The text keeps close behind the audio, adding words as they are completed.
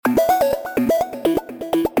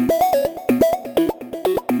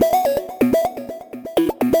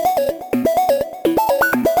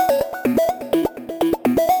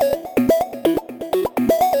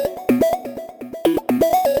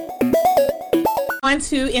On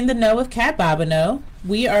to In the Know with Kat Bobineau.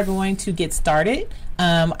 We are going to get started.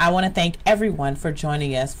 I want to thank everyone for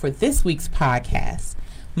joining us for this week's podcast.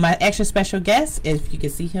 My extra special guest, if you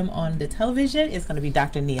can see him on the television, is going to be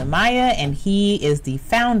Dr. Nehemiah, and he is the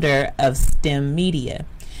founder of STEM Media.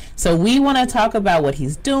 So we want to talk about what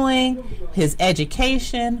he's doing, his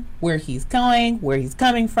education, where he's going, where he's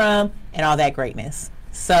coming from, and all that greatness.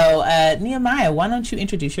 So Nehemiah, why don't you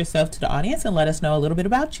introduce yourself to the audience and let us know a little bit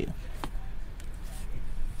about you?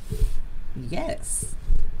 Yes.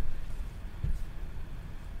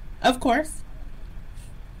 Of course.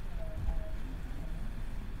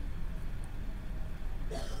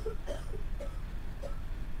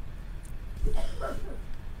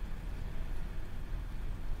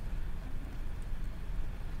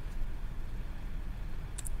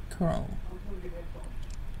 Chrome.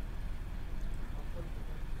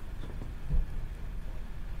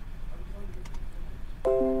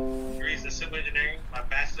 Degrees in civil engineering, my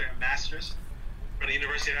bachelor and master's from the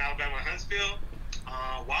University of Alabama, Huntsville.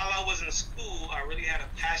 While I was in school, I really had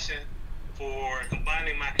a passion for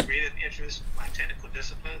combining my creative interests with my technical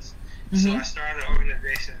disciplines. Mm-hmm. So I started an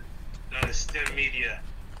organization known as STEM Media.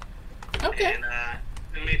 Okay. And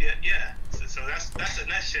STEM Media, yeah. So that's a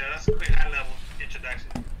nutshell. That's a quick high-level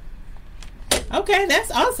introduction. Okay,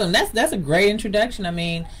 that's awesome. That's a great introduction. I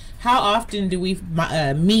mean, how often do we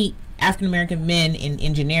meet African American men in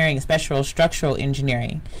engineering, especially structural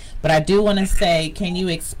engineering? But I do want to say, can you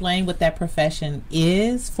explain what that profession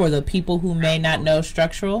is for the people who may not know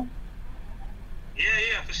structural?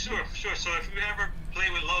 Yeah, for sure. So if you ever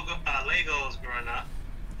played with Legos growing up,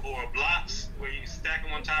 or blocks where you stack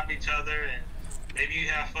them on top of each other and maybe you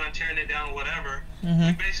have fun tearing it down, whatever,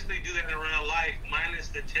 we basically do that in real life, minus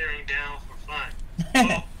the tearing down for fun.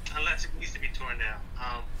 Well, unless it needs to be torn down.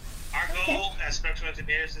 Our goal as structural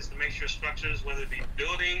engineers is to make sure structures, whether it be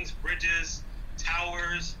buildings, bridges,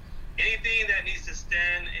 towers, anything that needs to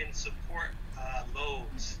stand and support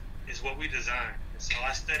loads is what we design. And so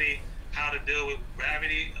I study how to deal with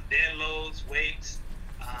gravity, dead loads, weights,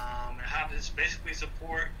 and how to just basically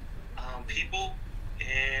support people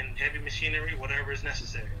and heavy machinery, whatever is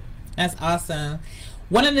necessary. That's awesome.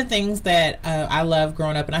 One of the things that I love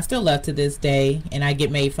growing up, and I still love to this day, and I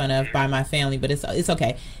get made fun of by my family, but it's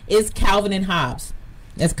okay, is Calvin and Hobbes.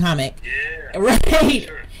 That's a comic. Yeah. Right?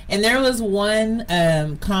 Sure. And there was one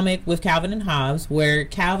comic with Calvin and Hobbes where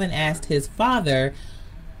Calvin asked his father,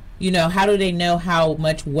 how do they know how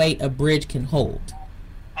much weight a bridge can hold?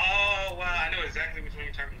 Oh, wow. I know exactly which one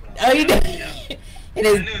you're talking about. Oh, you do? Yeah. It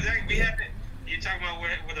is. I know exactly. You're talking about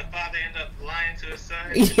where the father ended up lying to his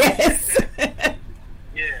son? Yes.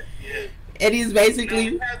 Yeah. And he's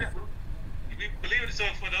basically... Believe it, so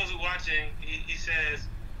for those who are watching, he says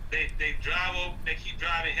they keep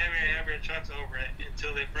driving heavier and heavier trucks over it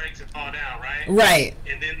until it breaks and fall down, right? Right.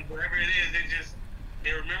 And then wherever it is,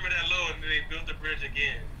 they remember that load and then they build the bridge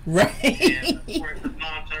again. Right. And of course, the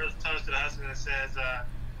mom turns to the husband and says,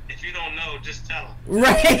 if you don't know, just tell him.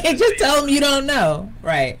 Right. Just tell him you don't know.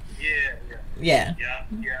 Right. Yeah.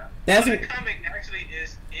 That's the comic actually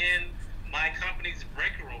is in my company's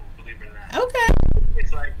break room, believe it or not. Okay.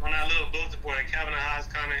 It's like on our little bulletin board, a Calvin and Hobbes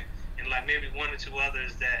comic, and like maybe one or two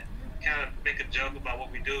others that kind of make a joke about what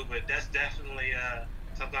we do, but that's definitely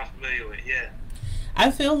something I'm familiar with. Yeah. I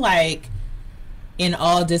feel like in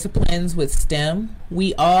all disciplines with STEM,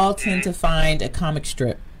 we all tend to find a comic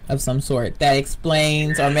strip of some sort that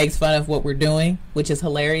explains or makes fun of what we're doing, which is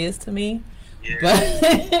hilarious to me. Yeah.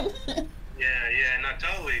 But No,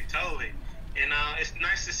 totally. And it's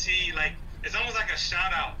nice to see, like, it's almost like a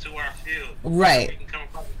shout out to our field. Right. We can come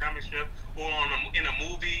across a comic strip or in a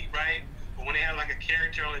movie, right? Or when they have like a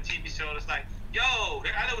character on a TV show, it's like, yo,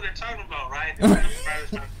 I know what they're talking about, right? They're trying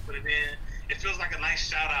to put it in. It feels like a nice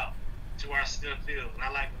shout out to our STEM field, and I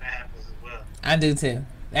like when that happens as well. I do too.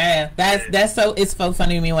 Yeah, that's so. It's so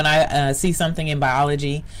funny to me when I see something in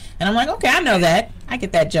biology, and I'm like, okay, I know that. I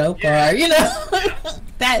get that joke, or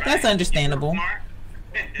that's understandable.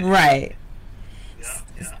 Right.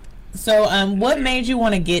 Yeah. So, what made you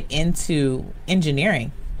want to get into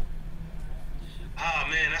engineering? Oh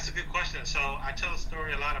man, that's a good question. So I tell a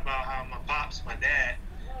story a lot about how my pops, my dad,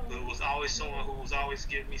 who was always someone who was always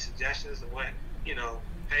giving me suggestions of what, hey, in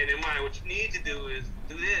mind, what you need to do is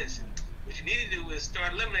do this. And what you need to do is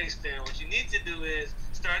start a lemonade stand. What you need to do is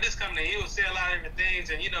start this company. He would say a lot of different things.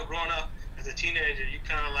 And, growing up as a teenager, you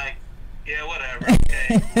kind of like, yeah, whatever,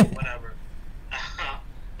 okay, whatever.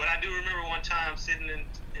 But I do remember one time sitting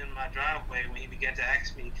in my driveway when he began to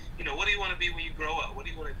ask me, what do you want to be when you grow up? What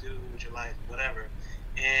do you want to do with your life? Whatever.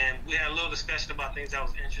 And we had a little discussion about things I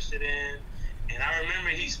was interested in. And I remember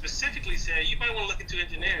he specifically said, you might want to look into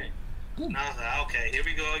engineering. And I was like, okay, here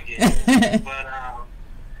we go again. But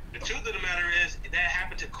the truth of the matter is that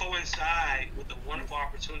happened to coincide with a wonderful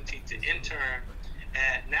opportunity to intern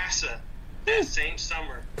at NASA that same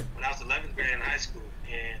summer when I was 11th grade in high school.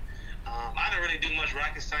 And I didn't really do much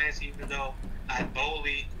rocket science, even though I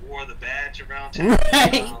boldly wore the badge around town.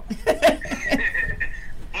 Right.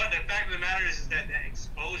 But the fact of the matter is that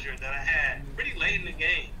exposure that I had pretty late in the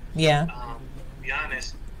game, Yeah. to be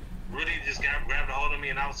honest, really just grabbed a hold of me,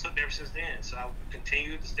 and I was hooked ever since then. So I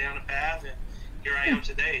continued to stay on the path, and here I am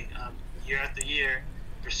today, year after year,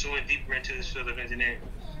 pursuing deeper into this field of engineering.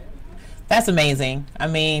 That's amazing. I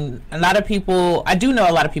mean, a lot of people, I do know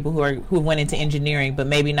a lot of people who went into engineering, but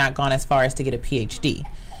maybe not gone as far as to get a PhD.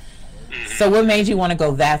 Mm-hmm. So what made you want to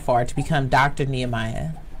go that far to become Dr.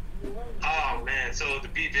 Nehemiah? Oh man, so to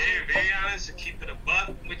be very, very honest, to keep it a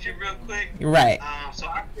buck with you real quick. Right. So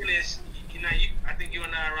I finished, I think you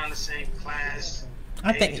and I are around the same class.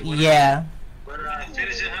 I think, yeah. But I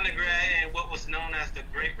finished in undergrad in what was known as the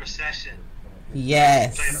Great Recession.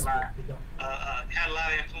 Yes. Played a lot, had a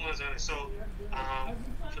lot of influence on it. So,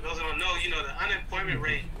 for those who don't know, the unemployment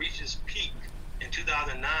rate reaches peak in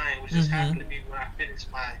 2009, which just happened to be when I finished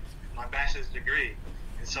my bachelor's degree.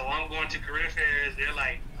 And so I'm going to career fairs. They're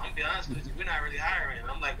like, I'm gonna be honest with you, we're not really hiring.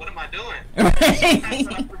 I'm like, what am I doing? So I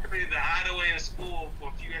opportunity to hide away in school for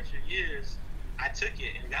a few extra years. I took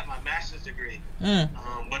it and got my master's degree.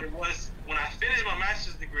 But it was when I finished my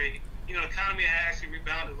master's degree, the economy had actually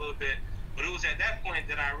rebounded a little bit. But it was at that point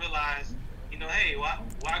that I realized, hey, why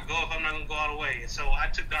go if I'm not going to go all the way? And so I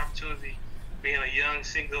took the opportunity, being a young,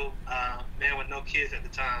 single man with no kids at the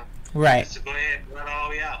time, right, just to go ahead and run all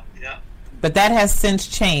the way out. Yep. But that has since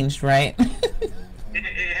changed, right?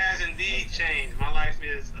 It has indeed changed. My life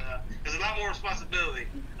is, there's a lot more responsibility,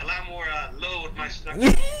 a lot more load my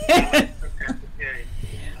structure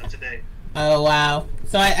today. Oh, wow.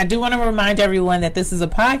 So I do want to remind everyone that this is a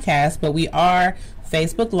podcast, but we are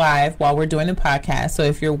Facebook Live while we're doing the podcast. So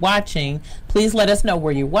if you're watching, please let us know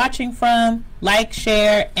where you're watching from, like,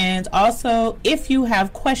 share, and also if you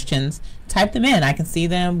have questions, type them in. I can see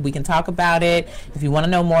them. We can talk about it. If you want to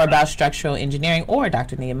know more about structural engineering or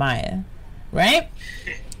Dr. Nehemiah, right?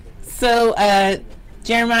 So,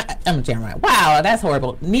 Jeremiah. Wow, that's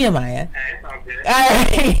horrible. Nehemiah. All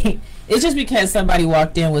right. It's just because somebody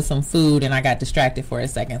walked in with some food and I got distracted for a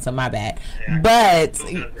second, so my bad. But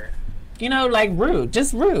rude,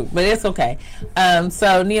 just rude, but it's okay.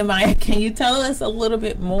 So Nehemiah, can you tell us a little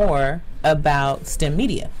bit more about STEM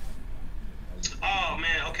media? Oh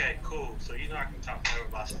man, okay, cool. So I can talk more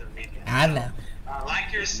about STEM media. I know.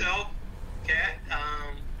 Like yourself, Kat,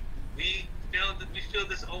 we feel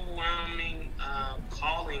this overwhelming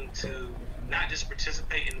calling to not just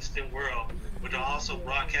participate in the STEM world, but to also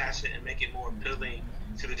broadcast it and make it more appealing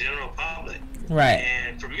to the general public. Right.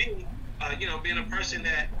 And for me, being a person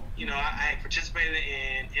that I participated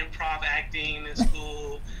in improv acting in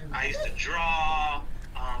school. I used to draw.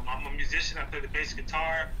 I'm a musician. I play the bass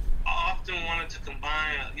guitar. I often wanted to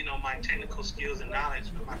combine, my technical skills and knowledge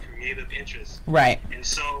with my creative interests. Right. And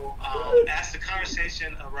so, as the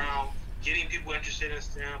conversation around getting people interested in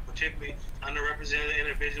STEM, particularly underrepresented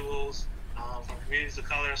individuals from communities of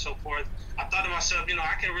color and so forth, I thought to myself,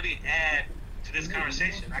 I can really add to this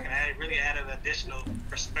conversation. I can really add an additional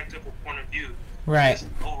perspective or point of view. Right. This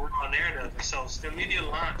overall narrative. And so STEM Media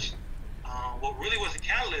launched. What really was the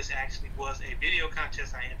catalyst actually was a video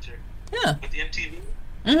contest I entered with MTV.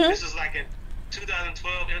 This was like in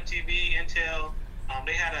 2012 MTV Intel.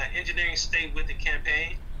 They had an engineering stay with the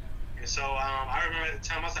campaign. And so I remember at the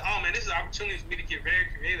time I was like, oh man, this is an opportunity for me to get very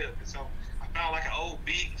creative. And so I found like an old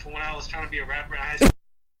beat from when I was trying to be a rapper in high school.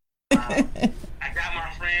 I got my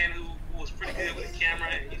friend who was pretty good with the camera,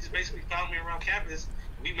 and he just basically followed me around campus.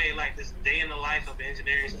 We made like this day in the life of an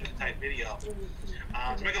engineering student type video.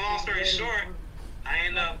 To make a long story short, I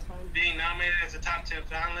ended up being nominated as a top 10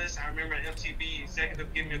 finalist. I remember an MTV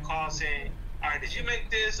executive giving me a call saying, all right, did you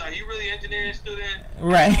make this? Are you really an engineering student?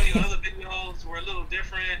 Right. Your other videos were a little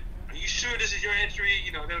different. Are you sure this is your entry?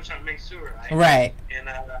 They were trying to make sure. Right. And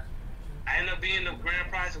I ended up being the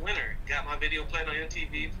grand prize winner. Got my video played on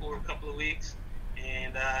MTV for a couple of weeks.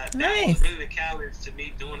 And that was really the catalyst to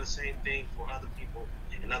me doing the same thing for other people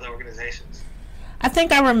in other organizations. I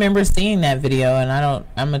think I remember seeing that video, and I'm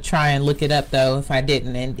gonna try and look it up though if I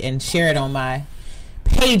didn't, and share it on my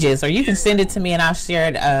pages, or you can send it to me and I'll share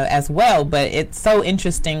it as well. But it's so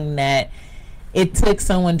interesting that it took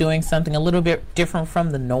someone doing something a little bit different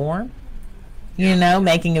from the norm,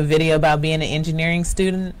 making a video about being an engineering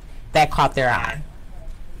student that caught their eye.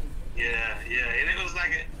 Yeah, and it was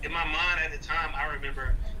like in my mind at the time. I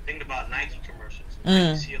remember thinking about Nike commercials.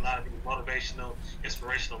 You see a lot of these motivational,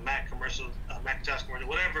 inspirational Mac commercials, Macintosh commercials,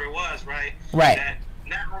 whatever it was, right? Right. That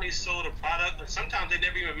not only sold a product, but sometimes they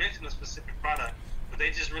never even mentioned a specific product, but they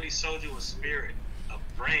just really sold you a spirit, a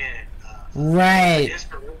brand, right, an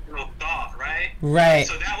inspirational thought, right? Right.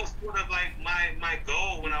 So that was sort of like my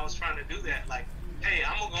goal when I was trying to do that. Like, hey,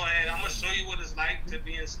 I'm gonna go ahead, I'm gonna show you what it's like to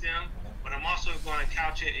be in STEM, but I'm also going to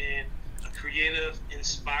couch it in a creative,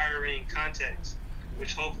 inspiring context,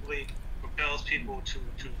 which hopefully propels people to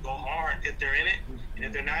go hard if they're in it, and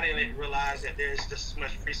if they're not in it, realize that there's just as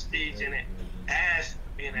much prestige in it as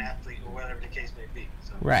being an athlete or whatever the case may be.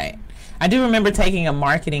 So. Right. I do remember taking a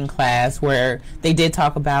marketing class where they did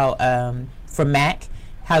talk about for Mac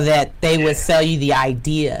how that they would sell you the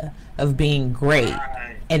idea of being great,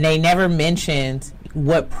 and they never mentioned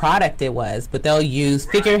what product it was, but they'll use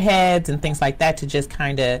figureheads and things like that to just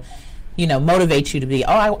kind of, you know, motivate you to be,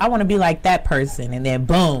 oh, I want to be like that person, and then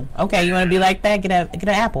boom, okay, you want to be like that, get an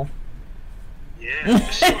Apple. Yeah,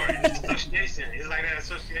 for sure. It's association. It's like that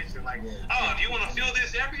association. Like, oh, if you want to feel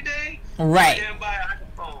this every day, right, you can buy an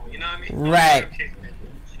iPhone. You know what I mean? Right.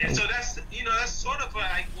 And so that's, you know, that's sort of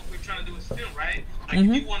like what we're trying to do with STEM, right? Like, if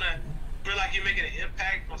you want to feel like you're making an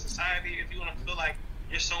impact on society, if you want to feel like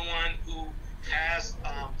you're someone who has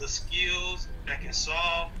the skills that can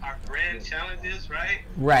solve our grand challenges, right?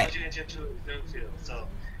 Right. What you enter into the STEM field. So,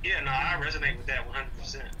 yeah, no, I resonate with that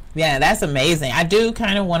 100%. Yeah, that's amazing. I do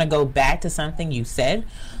kind of want to go back to something you said,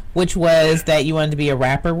 which was that you wanted to be a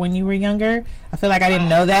rapper when you were younger. I feel like I didn't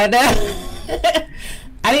know that.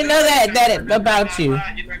 I didn't know that about you.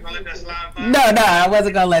 No, I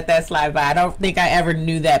wasn't gonna let that slide by. I don't think I ever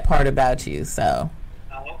knew that part about you. So.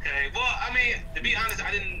 Okay. Well, I mean, to be honest,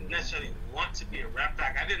 I didn't necessarily want to be a rapper.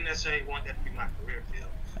 I didn't necessarily want that to be my career field.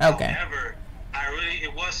 Okay. However,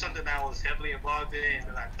 it was something that I was heavily involved in and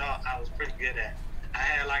that I thought I was pretty good at. I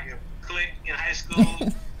had like a clique in high school.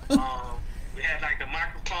 We had like the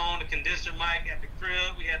microphone, the condenser mic at the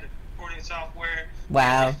crib. We had the recording software.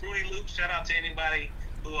 Wow. Fruity Loops. Shout out to anybody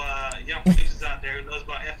who young producers out there who knows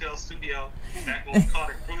about FL Studio. Back when we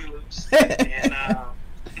called it Fruity Loops, and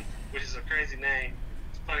which is a crazy name,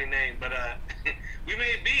 it's a funny name. But we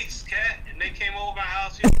made beats, cat, and they came over my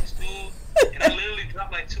house here from school. And I literally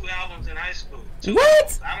dropped like 2 albums in high school.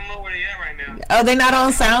 What? I don't know where they at right now. Oh, they're not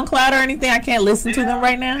on SoundCloud or anything? I can't listen to them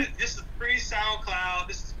right now? This is free SoundCloud.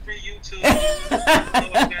 This is free YouTube. I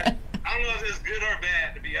don't know if it's good or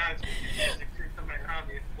bad, to be honest with you. Somebody around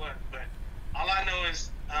me, but all I know is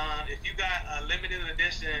if you got a limited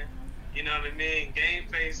edition, you know what I mean, Game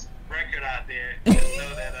Face record out there, just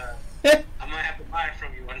know that I might have to buy it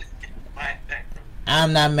from you one day. Buy it back from you.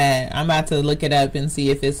 I'm not mad. I'm about to look it up and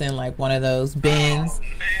see if it's in like one of those bins.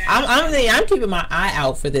 I'm keeping my eye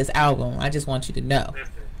out for this album. I just want you to know.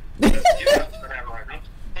 Listen, you don't try that hard.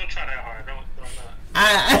 Don't try that hard.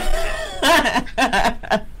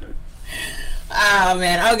 Oh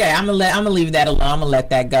man. Okay, I'm gonna leave that alone. I'm gonna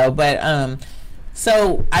let that go. But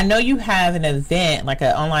so I know you have an event, like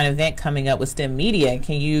an online event coming up with STEM Media.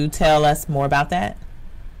 Can you tell us more about that?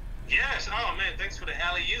 Yes. Oh man, thanks for the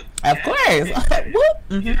alley-oop. Of course.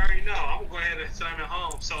 You already know. I'm gonna go ahead and send them at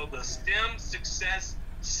home. So the STEM Success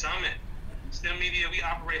Summit, STEM Media, we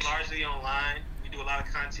operate largely online. We do a lot of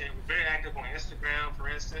content. We're very active on Instagram, for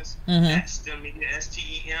instance, at STEM Media,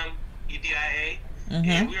 STEMEDIA,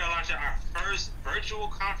 and we are launching our first virtual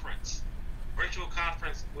conference,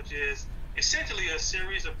 which is essentially a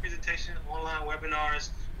series of presentation online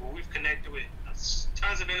webinars where we've connected with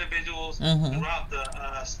tons of individuals throughout the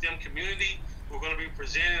STEM community. We're going to be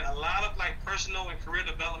presenting a lot of like personal and career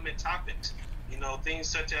development topics. You know, things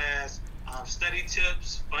such as study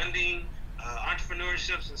tips, funding,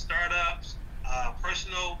 entrepreneurships and startups,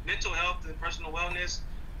 personal mental health and personal wellness.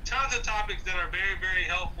 Tons of topics that are very, very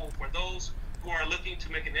helpful for those who are looking to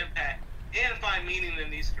make an impact and find meaning in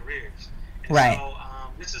these careers. And right. So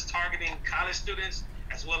this is targeting college students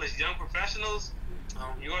as well as young professionals.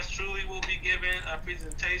 Yours truly will be giving a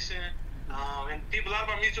presentation, and a lot of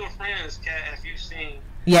our mutual friends, Kat, as you've seen,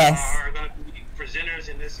 are going to be presenters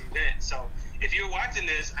in this event. So if you're watching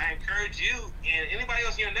this, I encourage you and anybody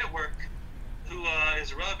else in your network who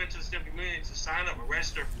is relevant to the STEM community to sign up and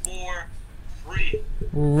register for free.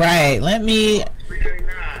 Right. Let me.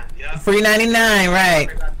 $3.99. Yeah. Free 99. Right.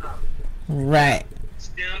 Right.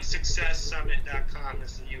 STEMSuccessSummit.com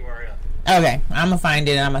is the URL. Okay, I'm gonna find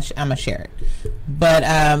it and I'm gonna share it. But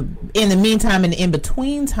in the meantime, and in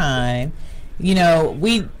between time, you know,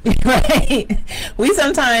 we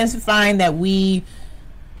sometimes find that we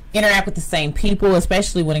interact with the same people,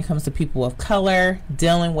 especially when it comes to people of color,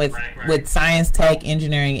 dealing with science, tech,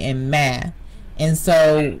 engineering, and math. And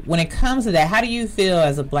so when it comes to that, how do you feel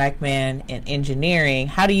as a black man in engineering?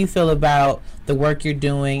 How do you feel about the work you're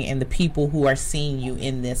doing and the people who are seeing you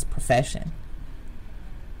in this profession?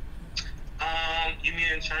 You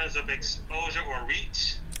mean in terms of exposure or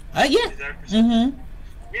reach? Yeah. Mm-hmm.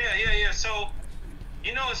 Yeah. So,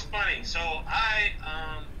 it's funny. So I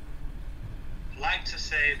like to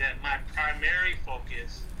say that my primary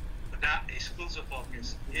focus, but not exclusive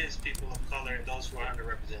focus, is people of color and those who are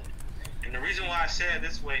underrepresented. And the reason why I say it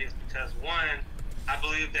this way is because, one, I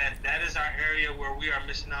believe that is our area where we are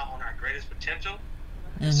missing out on our greatest potential.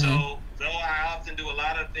 Mm-hmm. So though I often do a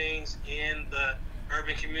lot of things in the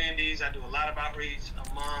urban communities, I do a lot of outreach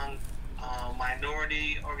among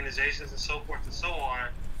minority organizations and so forth and so on,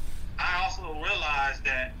 I also realize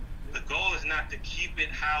that the goal is not to keep it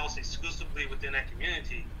housed exclusively within that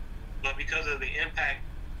community, but because of the impact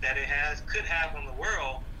that it could have on the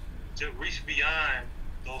world, to reach beyond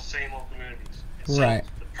those same old communities. So right.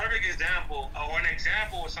 The perfect example, or an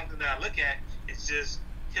example of something that I look at, is just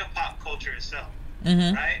hip-hop culture itself.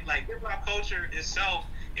 Mm-hmm. Right? Like, hip-hop culture itself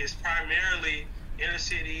is primarily inner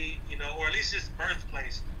city, or at least its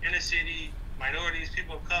birthplace, inner city, minorities,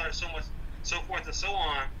 people of color, so forth and so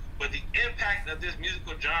on. But the impact of this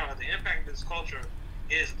musical genre, the impact of this culture,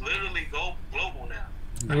 is literally global now.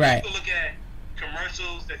 Right. People look at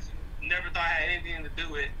commercials that you never thought had anything to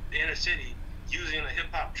do with the inner city, using a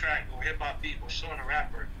hip-hop track or hip-hop beat or showing a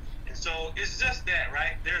rapper. And so it's just that,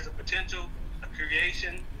 right? There's a potential, a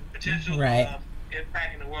creation, potential right. of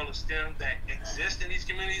impact in the world of STEM that exists in these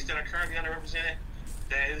communities that are currently underrepresented.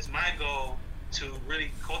 That is my goal, to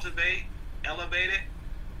really cultivate, elevate it,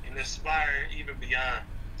 and inspire even beyond.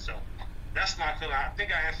 So that's my feeling. I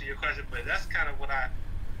think I answered your question, but that's kind of what I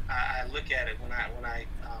look at it when I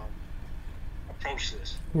approach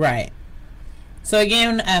this. Right. So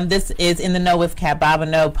again, this is In the Know with Cat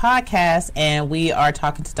Bobineau podcast, and we are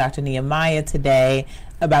talking to Dr. Nehemiah today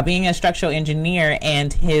about being a structural engineer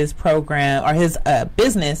and his program, or his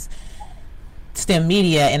business, STEM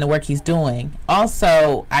Media, and the work he's doing.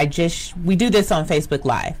 Also, we do this on Facebook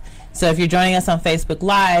Live. So if you're joining us on Facebook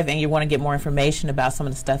Live and you want to get more information about some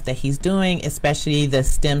of the stuff that he's doing, especially the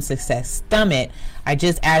STEM Success Summit, I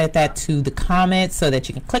just added that to the comments so that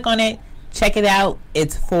you can click on it, check it out.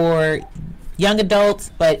 It's for young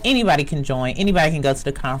adults, but anybody can join. Anybody can go to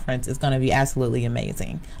the conference. It's going to be absolutely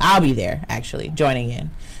amazing. I'll be there, actually, joining in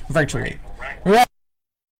virtually. Right.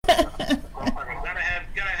 Gotta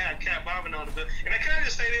have Cat Bobbin on the bill. And I kind of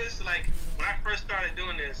just say this, like, when I first started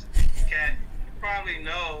doing this, Cat, you probably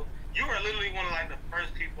know, you were literally one of, like, the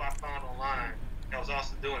first people I found online that was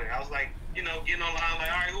also doing it. I was like, getting online,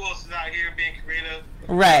 like, all right, who else is out here being creative?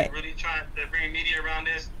 Right. Really trying to bring media around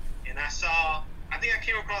this. And I think I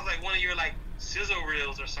came across, like, one of your, like, sizzle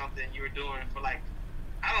reels or something you were doing for, like,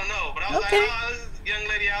 I don't know, but I was like, oh, this is a young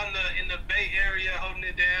lady out in the Bay Area holding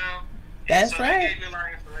it down. That's so right. That gave me a lot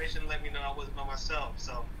of inspiration, let me know I wasn't by myself.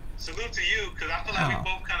 So salute to you, because I feel like we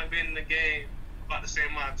both kind of been in the game about the same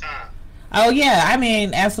amount of time. Oh yeah, I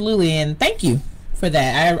mean, absolutely, and thank you for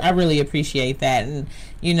that. I really appreciate that. And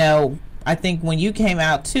I think when you came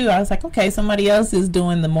out too, I was like, okay, somebody else is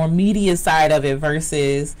doing the more media side of it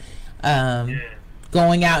versus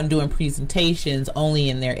going out and doing presentations only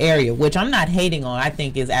in their area, which I'm not hating on. I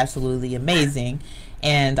think is absolutely amazing.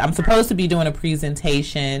 And I'm supposed to be doing a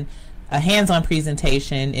presentation, a hands-on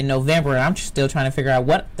presentation in November. I'm still trying to figure out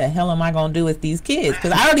what the hell am I going to do with these kids,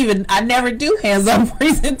 because I never do hands-on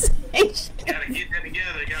presentations. Gotta get that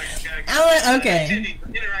together. Okay.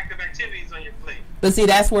 Interactive activities on your plate. But see,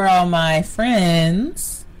 that's where all my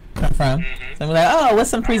friends come from. Mm-hmm. So I'm like, oh, what's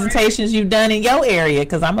some presentations you've done in your area?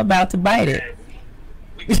 Because I'm about to bite it.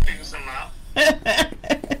 We can figure something out.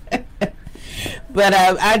 But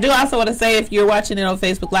I do also want to say, if you're watching it on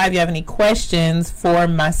Facebook Live, you have any questions for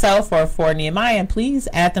myself or for Nehemiah, please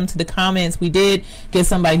add them to the comments. We did get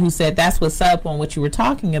somebody who said that's what's up on what you were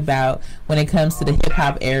talking about when it comes to the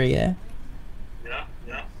hip-hop area. Yeah.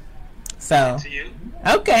 So, to you.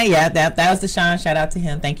 Okay, yeah, that was Deshaun. Shout out to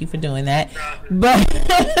him. Thank you for doing that. But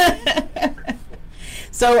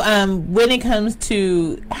so, when it comes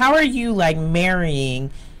to how are you like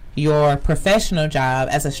marrying your professional job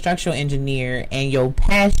as a structural engineer and your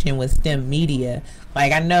passion with STEM media?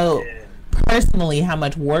 Like, I know personally how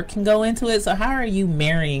much work can go into it. So how are you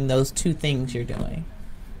marrying those two things you're doing?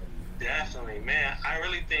 Definitely, man. I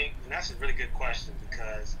really think, and that's a really good question,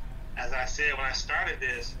 because as I said, when I started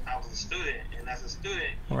this, I was a student, and as a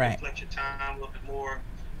student, you reflect your time a little bit more.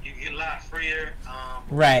 You get a lot freer.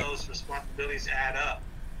 Those responsibilities add up.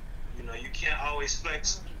 You can't always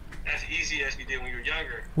flex as easy as you did when you were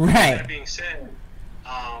younger. Right. That being said,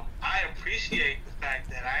 I appreciate the fact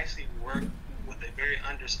that I actually work with a very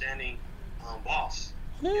understanding boss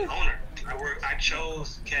and owner. I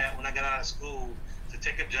chose, Kat, when I got out of school, to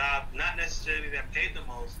take a job not necessarily that paid the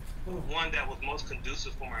most, but one that was most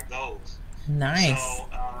conducive for my goals. Nice. So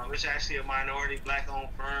it's actually a minority black-owned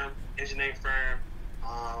firm, engineering firm,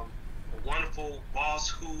 a wonderful boss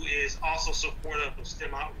who is also supportive of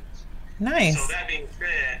STEM outreach. Nice. So that being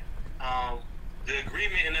said, the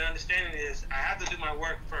agreement and the understanding is I have to do my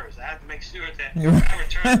work first. I have to make sure that I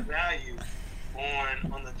return the value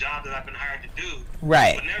on the job that I've been hired to do.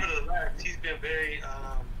 Right. But nevertheless, he's been very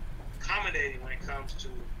accommodating when it comes to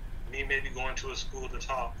me maybe going to a school to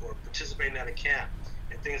talk or participating at a camp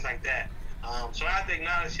and things like that. So I have to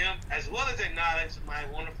acknowledge him as well as acknowledge my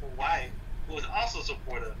wonderful wife, who is also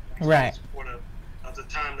supportive. Right. Supportive of the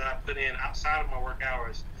time that I put in outside of my work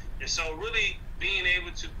hours. And so really being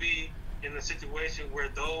able to be in a situation where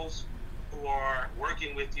those who are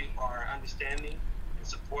working with you are understanding and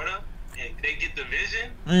supportive and they get the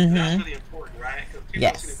vision, that's really important, right? Because people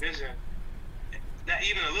don't see the vision, not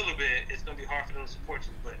even a little bit, it's going to be hard for them to support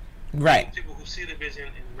you. But people who see the vision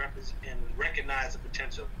and recognize the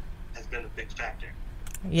potential has been a big factor.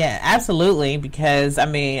 Yeah, absolutely. Because, I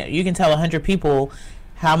mean, you can tell 100 people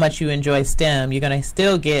how much you enjoy STEM. You're going to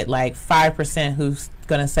still get like 5% who's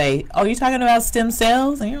going to say, oh, you're talking about stem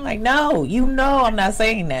cells? And you're like, no, I'm not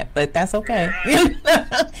saying that, but that's okay.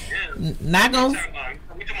 Not going to.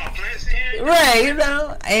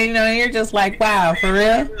 Right, and you're just like, wow, for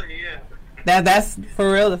real? That's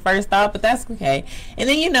for real the first thought, but that's okay. And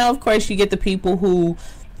then, of course, you get the people who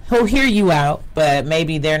hear you out, but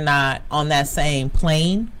maybe they're not on that same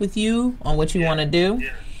plane with you on what you want to do.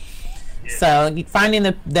 So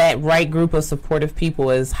finding that right group of supportive people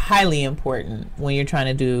is highly important when you're trying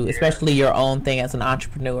to do, especially your own thing as an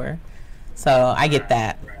entrepreneur. So I get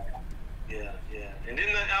that. Yeah. And then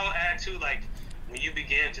I will add too, like, when you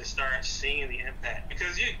begin to start seeing the impact,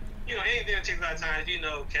 because you know anything that takes a lot of time,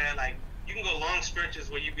 Kat, like you can go long stretches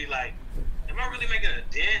where you be like, am I really making a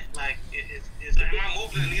dent? Like, am I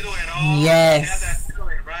moving the needle at all? Yes. You have that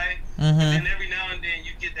feeling, right? And then every now and then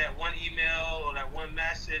you get that one email or that one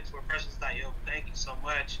message where a person's like, yo, thank you so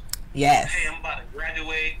much. Yes. Hey, I'm about to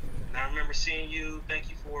graduate, and I remember seeing you. Thank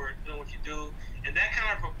you for doing what you do. And that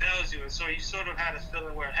kind of propels you. And so you sort of have this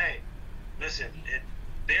feeling where, hey, listen,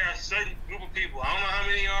 there are a certain group of people. I don't know how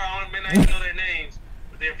many are. I may not even know their names,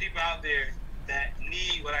 but there are people out there that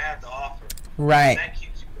need what I have to offer. Right. And that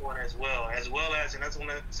keeps you going as well as, and I just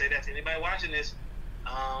want to say that to anybody watching this,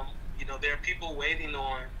 there are people waiting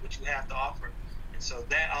on what you have to offer. And so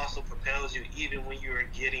that also propels you even when you're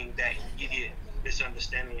getting that immediate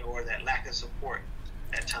misunderstanding or that lack of support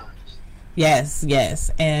at times.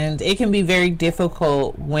 Yes. And it can be very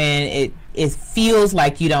difficult when it feels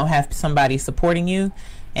like you don't have somebody supporting you,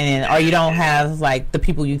 or you don't have like the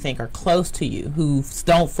people you think are close to you who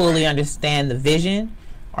don't fully understand the vision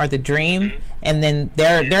or the dream, and then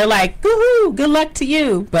they're like, woohoo, good luck to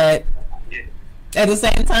you, but at the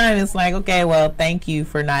same time it's like, okay, well, thank you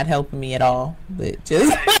for not helping me at all, but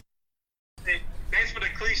just thanks for the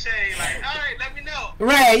cliche, like, all right, let me know.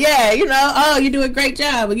 Right, yeah, oh, you do a great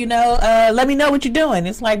job, let me know what you're doing.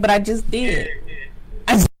 It's like, but I just did.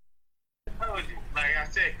 I told you, like I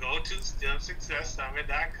said, go to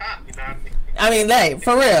STEMSuccessSummit.com. You know what I mean? I mean, like,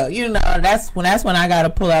 for real, that's when I gotta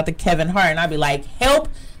pull out the Kevin Hart and I'll be like, help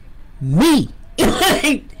me.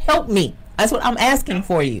 Help me. That's what I'm asking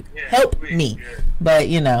for you. Help me. But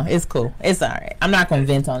it's cool. It's all right. I'm not gonna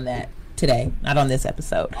vent on that today. Not on this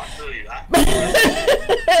episode. I feel you.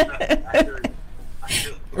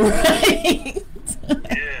 Right.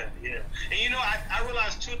 Yeah. And I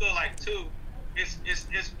realized too, though, like too,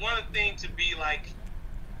 it's one thing to be like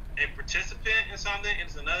a participant in something, and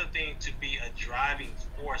it's another thing to be a driving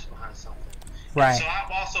force behind something. Right. So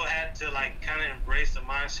I've also had to like kind of embrace the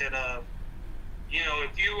mindset of,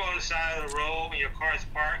 if you're on the side of the road and your car is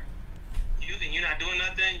parked, and you're not doing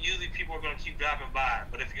nothing, usually people are going to keep driving by.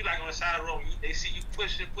 But if you're like on the side of the road, they see you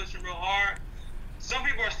pushing real hard, some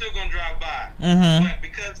people are still going to drive by. But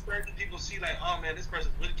because certain people see like, oh man, this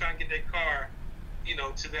person's really trying to get their car,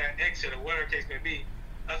 to that exit or whatever the case may be,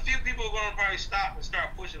 a few people are going to probably stop and start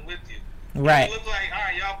pushing with you. Right. It looks like, all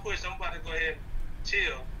right, y'all push, I'm about to go ahead and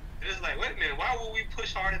chill. And it's like, wait a minute, why would we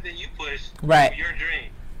push harder than you push for your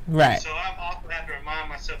dream? Right. So I've also had to remind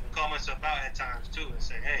myself and call myself out at times too and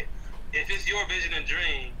say, hey, if it's your vision and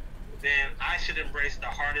dream, then I should embrace the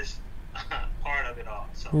hardest part of it all.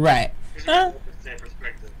 So right. It's a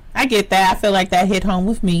perspective. I get that. I feel like that hit home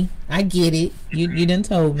with me. I get it. You done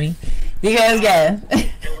told me. Because You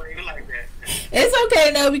like that. it's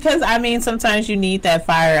okay, no, because I mean, sometimes you need that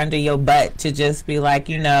fire under your butt to just be like,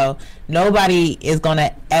 nobody is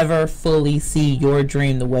gonna ever fully see your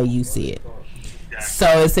dream the way you see it.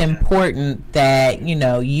 So it's important that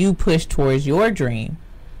you push towards your dream,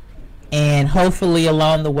 and hopefully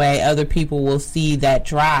along the way, other people will see that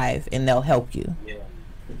drive and they'll help you.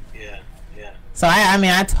 Yeah. So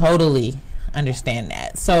I totally understand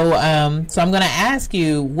that. So so I'm going to ask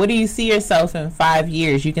you, what do you see yourself in 5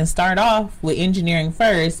 years? You can start off with engineering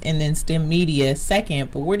first and then STEM media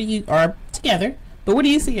second, but where do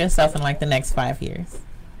you see yourself in like the next 5 years?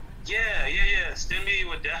 Yeah. STEM media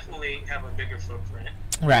would definitely have a bigger footprint.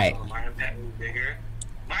 Right. My impact will be bigger.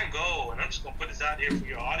 My goal, and I'm just going to put this out here for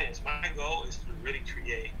your audience, my goal is to really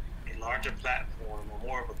create a larger platform, or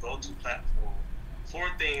more of a go-to platform for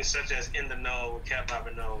things such as In the Know with Cat Bob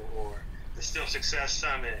and Know, or the STEM Success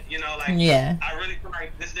Summit. I really feel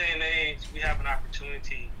like this day and age, we have an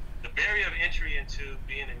opportunity. The barrier of entry into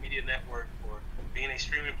being a media network or being a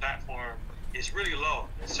streaming platform is really low.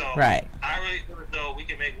 And so right. I really feel as though we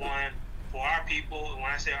can make one for our people. And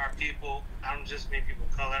when I say our people, I don't just mean people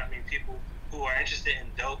of color. I mean people who are interested in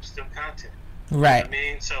dope STEM content. Right. You know what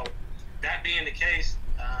I mean? So that being the case,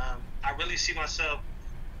 I really see myself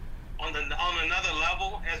on another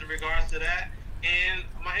level as in regards to that. And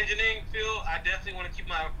my engineering field, I definitely want to keep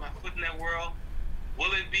my foot in that world.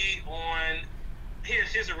 Will it be on...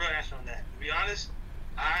 Here's a real answer on that. To be honest,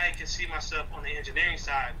 I can see myself on the engineering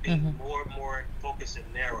side being more and more focused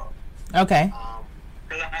and narrow. Okay.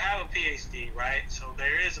 Because I have a PhD, right? So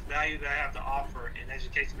there is a value that I have to offer in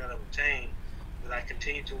education that I've obtained that I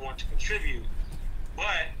continue to want to contribute.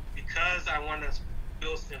 But because I want to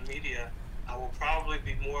build STEM media, I will probably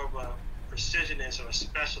be more of a precisionist or a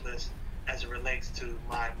specialist as it relates to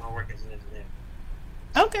my work as an engineer.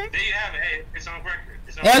 Okay. There you have it. Hey, it's on record.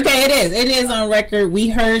 Okay, it is. It is on record. We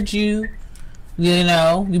heard you.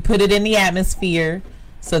 You put it in the atmosphere.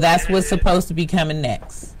 So that's what's supposed to be coming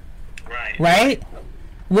next. Right?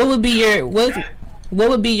 What would be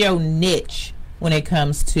your niche when it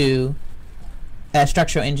comes to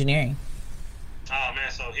structural engineering? Oh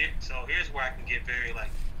man, so here's where I can get very I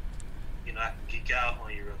can geek out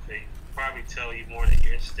on you real quick. Probably tell you more than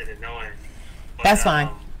you're interested in knowing. But, that's fine.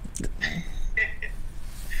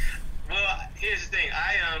 Well, here's the thing.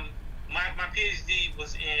 My PhD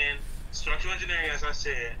was in structural engineering, as I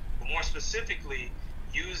said, but more specifically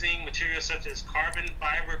using materials such as carbon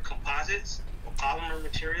fiber composites or polymer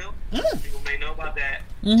material. People may know about that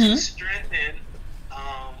to strengthen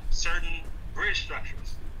certain bridge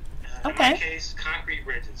structures. In my case, concrete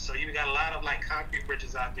bridges. So you've got a lot of concrete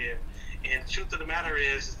bridges out there. And the truth of the matter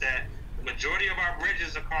is that the majority of our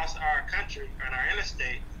bridges across our country and our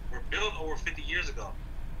interstate were built over 50 years ago.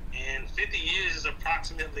 And 50 years is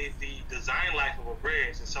approximately the design life of a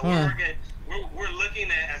bridge. And so we're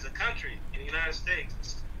looking at, as a country in the United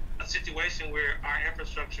States, a situation where our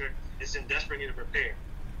infrastructure is in desperate need of repair.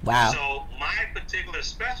 Wow. So my particular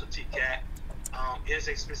specialty, Kat, is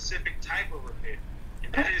a specific type of repair.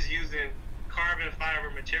 And that is using carbon fiber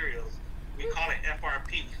materials. We call it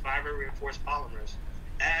FRP, fiber reinforced polymers,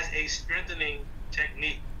 as a strengthening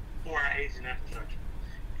technique for our aging infrastructure.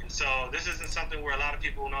 And so this isn't something where a lot of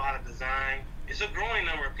people know how to design. It's a growing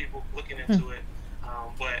number of people looking into it.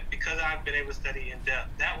 But because I've been able to study in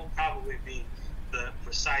depth, that will probably be the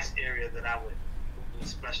precise area that I would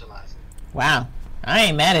specialize in. Wow. I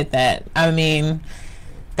ain't mad at that. I mean,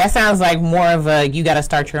 that sounds like more of a you got to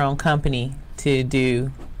start your own company to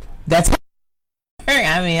do. That's.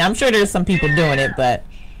 I mean, I'm sure there's some people doing it, but.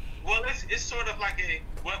 Well, it's sort of like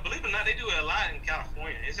believe it or not, they do it a lot in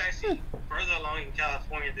California. It's actually further along in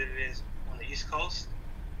California than it is on the East Coast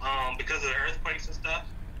because of the earthquakes and stuff.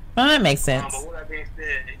 Well, that makes sense. But with that being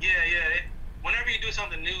said, whenever you do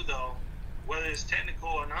something new, though, whether it's technical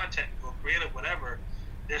or non-technical, creative, whatever,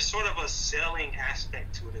 there's sort of a selling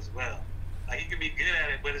aspect to it as well. You can be good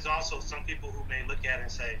at it, but there's also some people who may look at it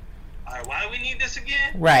and say, all right, why do we need this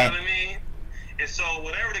again? Right. You know what I mean? And so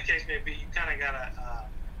whatever the case may be, you kind of got to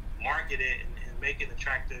market it and make it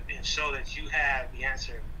attractive and show that you have the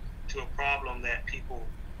answer to a problem that people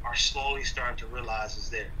are slowly starting to realize is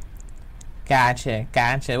there. Gotcha.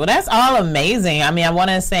 Well, that's all amazing. I mean, I want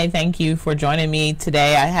to say thank you for joining me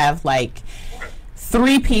today. I have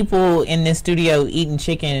 3 people in this studio eating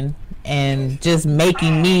chicken and just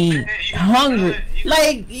making me hungry.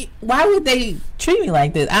 Why would they treat me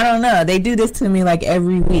like this? I don't know. They do this to me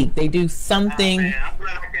every week. They do something. Oh, man. I'm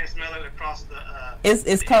glad I can smell it across the.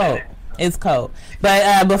 It's cold. It's cold.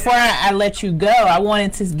 But before I let you go, I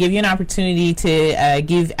wanted to give you an opportunity to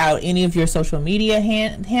give out any of your social media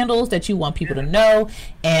handles that you want people to know,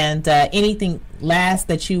 and anything last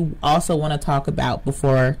that you also want to talk about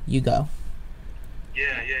before you go.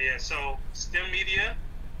 Yeah. So, STEM Media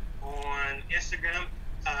on Instagram,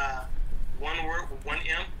 one word, one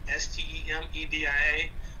M, STEMEDIA.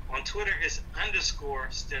 On Twitter, it's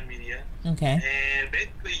 _STEM Media. Okay. And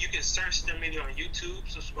basically, you can search STEM Media on YouTube,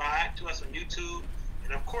 subscribe to us on YouTube.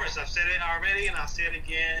 And of course, I've said it already, and I'll say it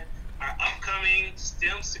again. Our upcoming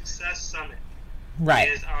STEM Success Summit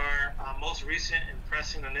is our most recent and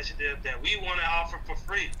pressing initiative that we want to offer for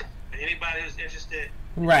free for anybody who's interested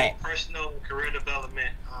in personal and career development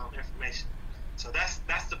information. So that's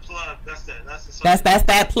the plug. That's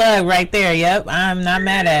that plug right there. Yep, I'm not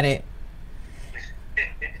mad at it.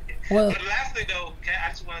 Well, but lastly, though, Kat, I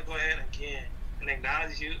just want to go ahead again and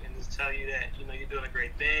acknowledge you and just tell you that you're doing a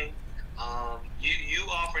great thing. You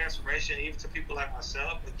offer inspiration even to people like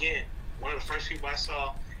myself. Again, one of the first people I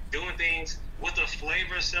saw doing things with a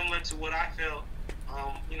flavor similar to what I felt,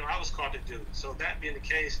 I was called to do. So that being the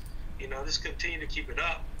case, just continue to keep it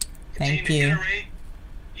up. Continue to iterate.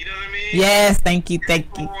 You know what I mean? Yes, thank you. All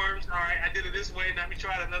right, I did it this way. Let me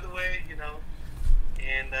try it another way.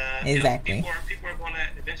 And exactly. People are going to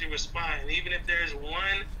eventually respond. And even if there's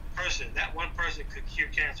one person, that one person could cure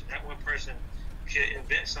cancer. That one person could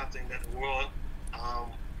invent something that the world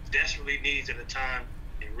desperately needs at a time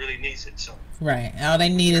it really needs it. So right. All they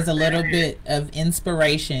need is a little bit of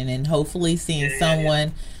inspiration, and hopefully seeing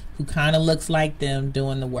someone who kind of looks like them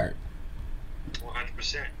doing the work.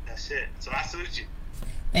 100%. That's it. So I salute you.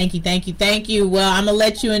 Thank you. Well, I'm gonna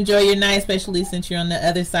let you enjoy your night, especially since you're on the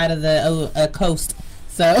other side of the coast.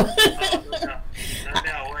 So. No doubt.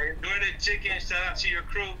 Well, enjoy the chicken. Shout out to your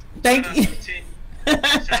crew. Thank you. Shout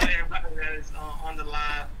out to everybody that is on the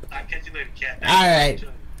live. I'll catch you later, Kat. All right.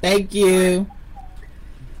 Thank you.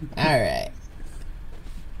 All right.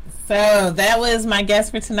 So that was my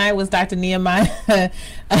guest for tonight, was Dr. Nehemiah.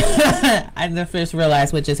 I first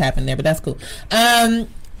realized what just happened there, but that's cool.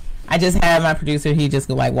 I just had my producer, he just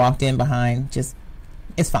walked in behind,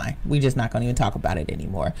 it's fine. We're just not going to even talk about it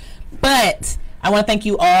anymore. But I want to thank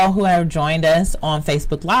you all who have joined us on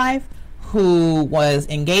Facebook Live, who was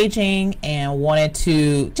engaging and wanted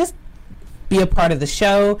to just be a part of the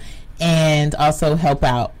show and also help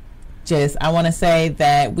out. I want to say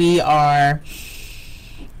that we are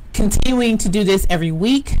continuing to do this every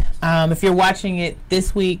week. If you're watching it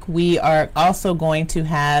this week, we are also going to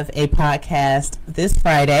have a podcast this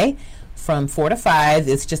Friday from 4 to 5.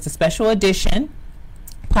 It's just a special edition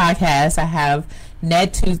podcast. I have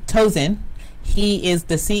Ned Tozen. He is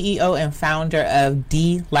the CEO and founder of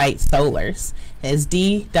D-Light Solars. It's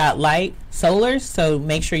D.Light Solars, so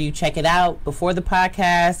make sure you check it out before the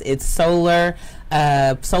podcast. It's solar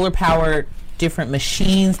powered different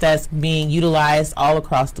machines that's being utilized all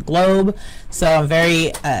across the globe. So I'm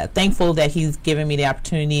very thankful that he's given me the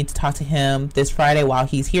opportunity to talk to him this Friday while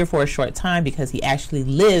he's here for a short time, because he actually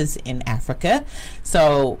lives in Africa.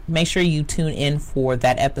 So make sure you tune in for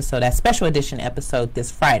that episode, that special edition episode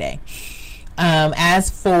this Friday.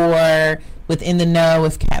 As for Within the Know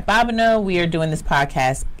with Kat Bobineau, we are doing this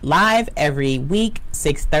podcast live every week,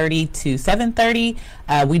 6:30 to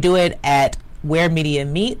 7:30. We do it at Where Media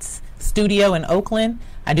Meets Studio in Oakland.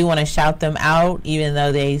 I do want to shout them out, even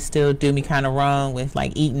though they still do me kind of wrong with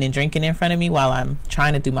eating and drinking in front of me while I'm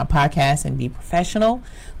trying to do my podcast and be professional,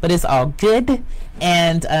 but it's all good.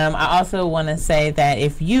 And I also want to say that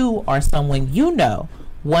if you or someone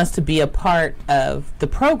wants to be a part of the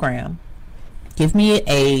program, give me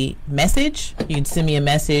a message. You can send me a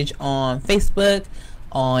message on Facebook,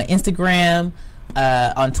 on Instagram,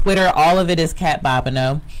 on Twitter. All of it is Kat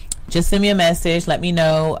Bobineau. Just send me a message. Let me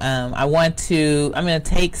know. I'm going to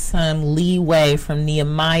take some leeway from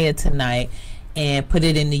Nehemiah tonight and put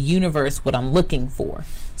it in the universe what I'm looking for.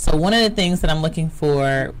 So one of the things that I'm looking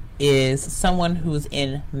for is someone who's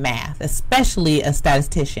in math, especially a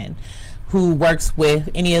statistician who works with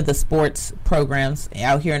any of the sports programs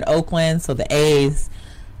out here in Oakland. So the A's,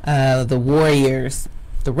 the Warriors,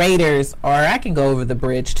 the Raiders, or I can go over the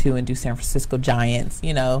bridge too and do San Francisco Giants,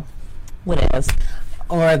 what else?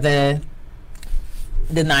 Or the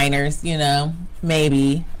Niners,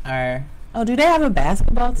 maybe. Or do they have a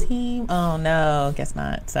basketball team? Oh no, guess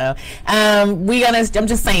not. So I'm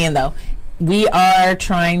just saying though, we are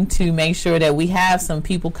trying to make sure that we have some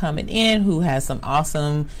people coming in who has some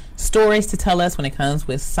awesome stories to tell us when it comes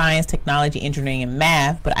with science, technology, engineering, and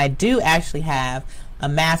math. But I do actually have a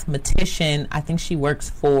mathematician. I think she works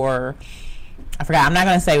for, I forgot, I'm not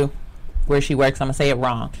going to say where she works. I'm going to say it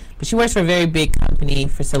wrong. But she works for a very big company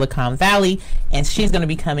for Silicon Valley, and she's going to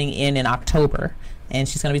be coming in October. And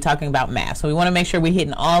she's going to be talking about math. So we want to make sure we're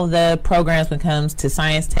hitting all the programs when it comes to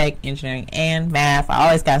science, tech, engineering, and math. I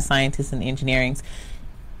always got scientists and engineering.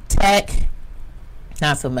 Tech,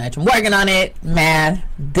 not so much. I'm working on it. Math,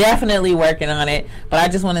 definitely working on it. But I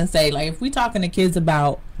just want to say, like, if we're talking to kids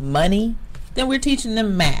about money, then we're teaching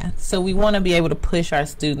them math. So we want to be able to push our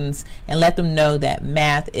students and let them know that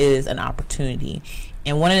math is an opportunity.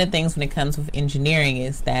 And one of the things when it comes with engineering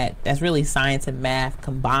is that that's really science and math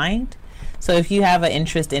combined. So if you have an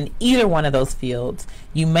interest in either one of those fields,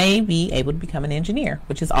 you may be able to become an engineer,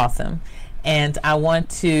 which is awesome. And I want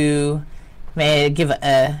to give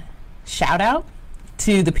a shout out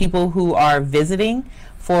to the people who are visiting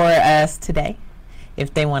for us today.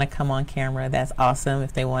 If they want to come on camera, that's awesome.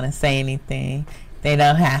 If they want to say anything, they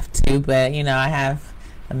don't have to. But, you know, I have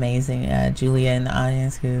amazing Julia in the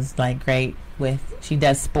audience who's like great with, she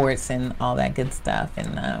does sports and all that good stuff.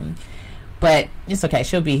 And, but it's okay.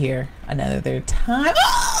 She'll be here another time.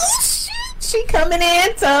 Oh, shit. She coming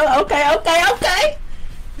in. So, okay. All right.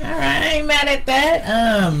 I ain't mad at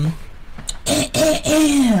that.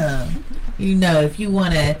 You know, if you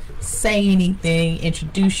want to say anything,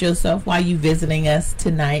 introduce yourself while you visiting us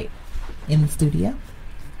tonight in the studio.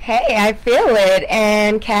 Hey, I feel it.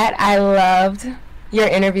 And Kat, I loved your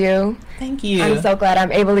interview. Thank you. I'm so glad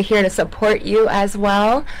I'm able to here to support you as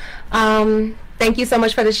well. Thank you so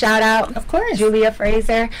much for the shout out. Of course. Julia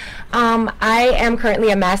Fraser. I am currently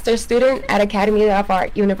a master's student at Academy of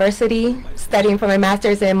Art University, studying for my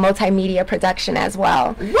master's in multimedia production as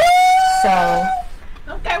well. Woo! So,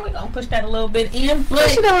 okay, we're going to push that a little bit in.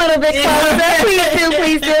 push it a little bit closer.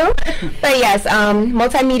 Please do. But yes,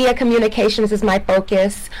 multimedia communications is my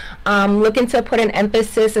focus. Looking to put an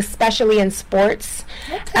emphasis, especially in sports,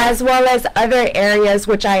 as well as other areas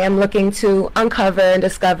which I am looking to uncover and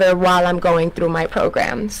discover while I'm going through my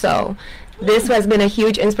program. So this has been a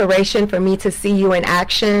huge inspiration for me to see you in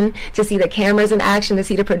action, to see the cameras in action, to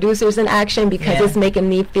see the producers in action, because it's making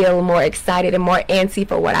me feel more excited and more antsy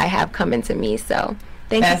for what I have coming to me. So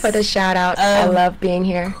thank you for the shout out. I love being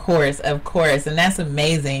here. Of course. And that's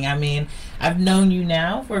amazing. I mean, I've known you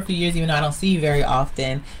now for a few years, even though I don't see you very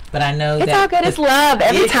often, but I know it's all good. It's love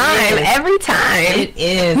every time. It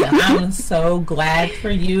is. I'm so glad for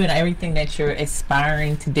you and everything that you're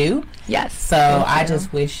aspiring to do. Yes. So I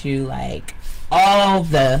just wish you like all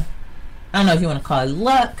the, I don't know if you want to call it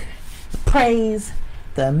luck, the praise,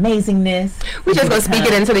 the amazingness. We're just going to speak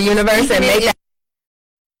it into the universe and make that.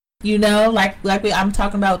 You know, I'm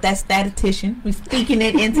talking about that statistician. We're speaking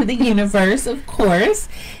it into the universe, of course.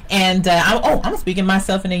 And I'm speaking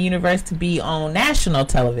myself in the universe to be on national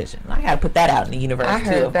television. I got to put that out in the universe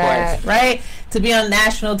too, of course, right? To be on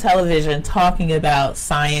national television talking about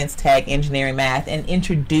science, tech, engineering, math, and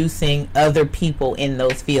introducing other people in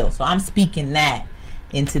those fields. So I'm speaking that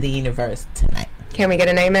into the universe tonight. Can we get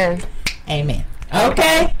an amen? Amen.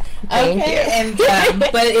 Okay. Thank you. And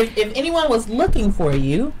but if anyone was looking for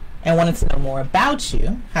you and wanted to know more about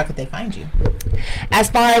you, how could they find you?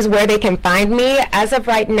 As far as where they can find me, as of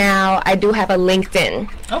right now, I do have a LinkedIn.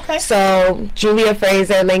 Okay. So, Julia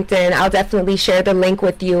Fraser, LinkedIn. I'll definitely share the link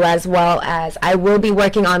with you, as well as I will be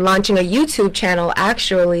working on launching a YouTube channel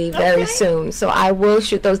actually very soon. So I will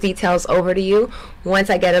shoot those details over to you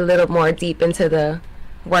once I get a little more deep into the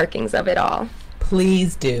workings of it all.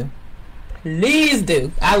 Please do. Please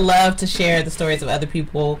do. I love to share the stories of other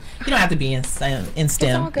people. You don't have to be in STEM.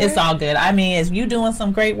 It's all good. I mean, if you doing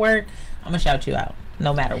some great work, I'm going to shout you out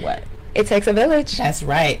no matter what. It takes a village. That's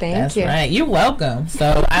right. Thank you. Right. You're welcome.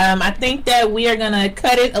 So I think that we are going to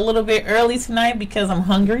cut it a little bit early tonight because I'm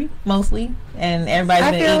hungry mostly and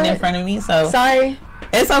everybody's been eating in front of me. So sorry.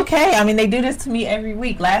 It's okay. I mean, they do this to me every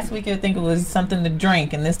week. Last week, I think it was something to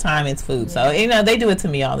drink, and this time it's food. So, you know, they do it to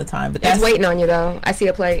me all the time. But that's it's waiting on you, though. I see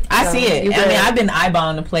a plate. I see it. I mean, I've been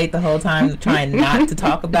eyeballing the plate the whole time, trying not to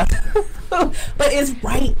talk about food. But it's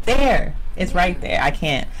right there. It's right there. I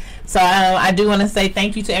can't. So I do want to say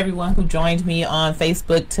thank you to everyone who joined me on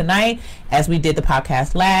Facebook tonight as we did the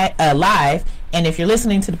podcast live. And if you're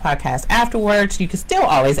listening to the podcast afterwards, you can still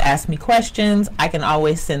always ask me questions. I can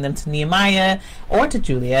always send them to Nehemiah or to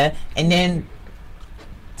Julia. And then,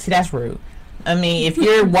 see, that's rude. I mean, if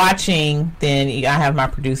you're watching, then I have my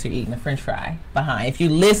producer eating a French fry behind. If you're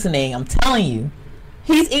listening, I'm telling you,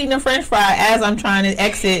 he's eating a French fry as I'm trying to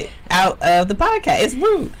exit out of the podcast. It's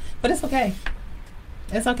rude, but it's okay.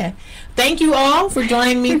 It's okay. Thank you all for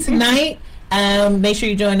joining me tonight. Make sure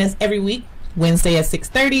you join us every week, Wednesday at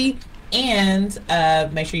 6:30. And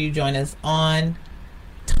make sure you join us on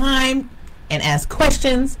time and ask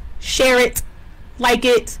questions, share it, like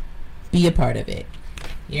it, be a part of it.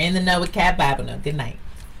 You're in the know with Cat Bible. Good night.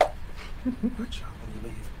 Good job.